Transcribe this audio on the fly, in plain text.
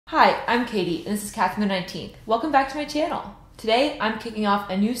Hi, I'm Katie, and this is K19. Welcome back to my channel. Today, I'm kicking off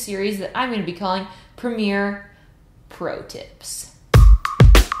a new series that I'm going to be calling Premiere Pro Tips.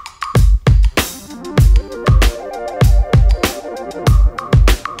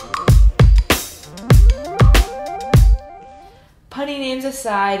 Punny names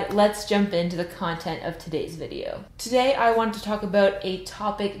aside, let's jump into the content of today's video. Today, I want to talk about a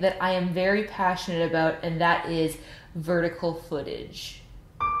topic that I am very passionate about, and that is vertical footage.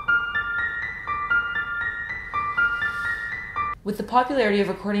 With the popularity of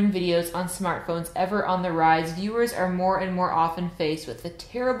recording videos on smartphones ever on the rise, viewers are more and more often faced with the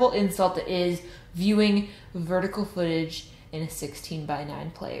terrible insult that is viewing vertical footage in a 16:9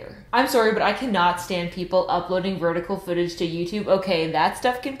 player. I'm sorry, but I cannot stand people uploading vertical footage to YouTube. Okay, that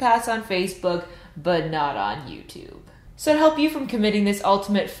stuff can pass on Facebook, but not on YouTube. So to help you from committing this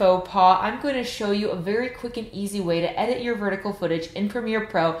ultimate faux pas, I'm going to show you a very quick and easy way to edit your vertical footage in Premiere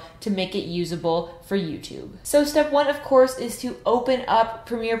Pro to make it usable for YouTube. So step one, of course, is to open up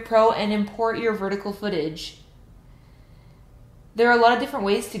Premiere Pro and import your vertical footage. There are a lot of different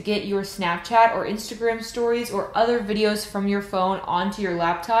ways to get your Snapchat or Instagram stories or other videos from your phone onto your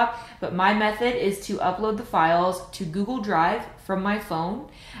laptop, but my method is to upload the files to Google Drive from my phone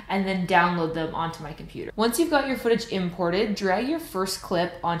and then download them onto my computer. Once you've got your footage imported, drag your first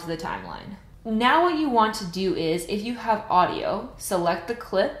clip onto the timeline. Now what you want to do is, if you have audio, select the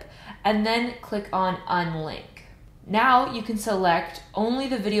clip and then click on Unlink. Now you can select only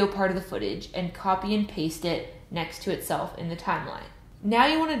the video part of the footage and copy and paste it next to itself in the timeline. Now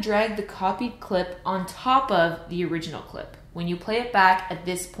you want to drag the copied clip on top of the original clip. When you play it back, at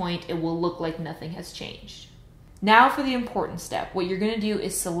this point, it will look like nothing has changed. Now for the important step, what you're going to do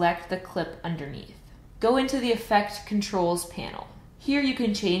is select the clip underneath. Go into the Effect Controls panel. Here you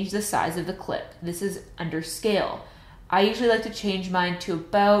can change the size of the clip. This is under Scale. I usually like to change mine to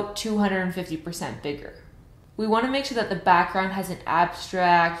about 250% bigger. We want to make sure that the background has an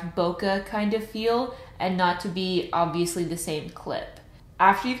abstract, bokeh kind of feel and not to be obviously the same clip.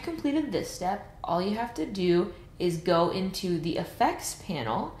 After you've completed this step, all you have to do is go into the Effects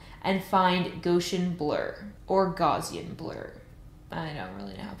panel and find Gaussian Blur or Gaussian Blur. I don't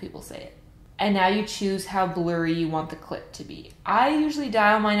really know how people say it. And now you choose how blurry you want the clip to be. I usually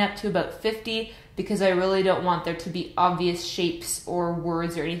dial mine up to about 50 because I really don't want there to be obvious shapes or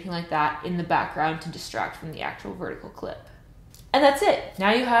words or anything like that in the background to distract from the actual vertical clip. And that's it.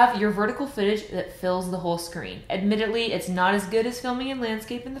 Now you have your vertical footage that fills the whole screen. Admittedly, it's not as good as filming in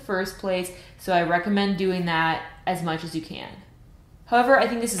landscape in the first place, so I recommend doing that as much as you can. However, I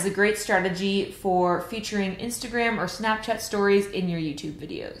think this is a great strategy for featuring Instagram or Snapchat stories in your YouTube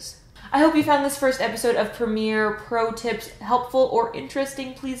videos. I hope you found this first episode of Premiere Pro Tips helpful or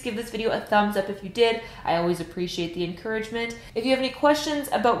interesting. Please give this video a thumbs up if you did. I always appreciate the encouragement. If you have any questions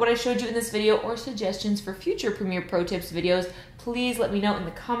about what I showed you in this video or suggestions for future Premiere Pro Tips videos, please let me know in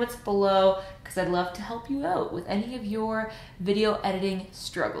the comments below because I'd love to help you out with any of your video editing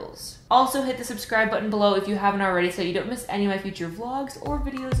struggles. Also hit the subscribe button below if you haven't already so you don't miss any of my future vlogs or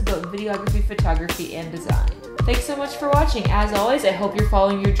videos about videography, photography, and design. Thanks so much for watching. As always, I hope you're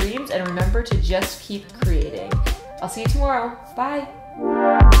following your dreams and remember to just keep creating. I'll see you tomorrow.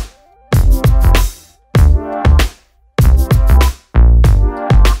 Bye.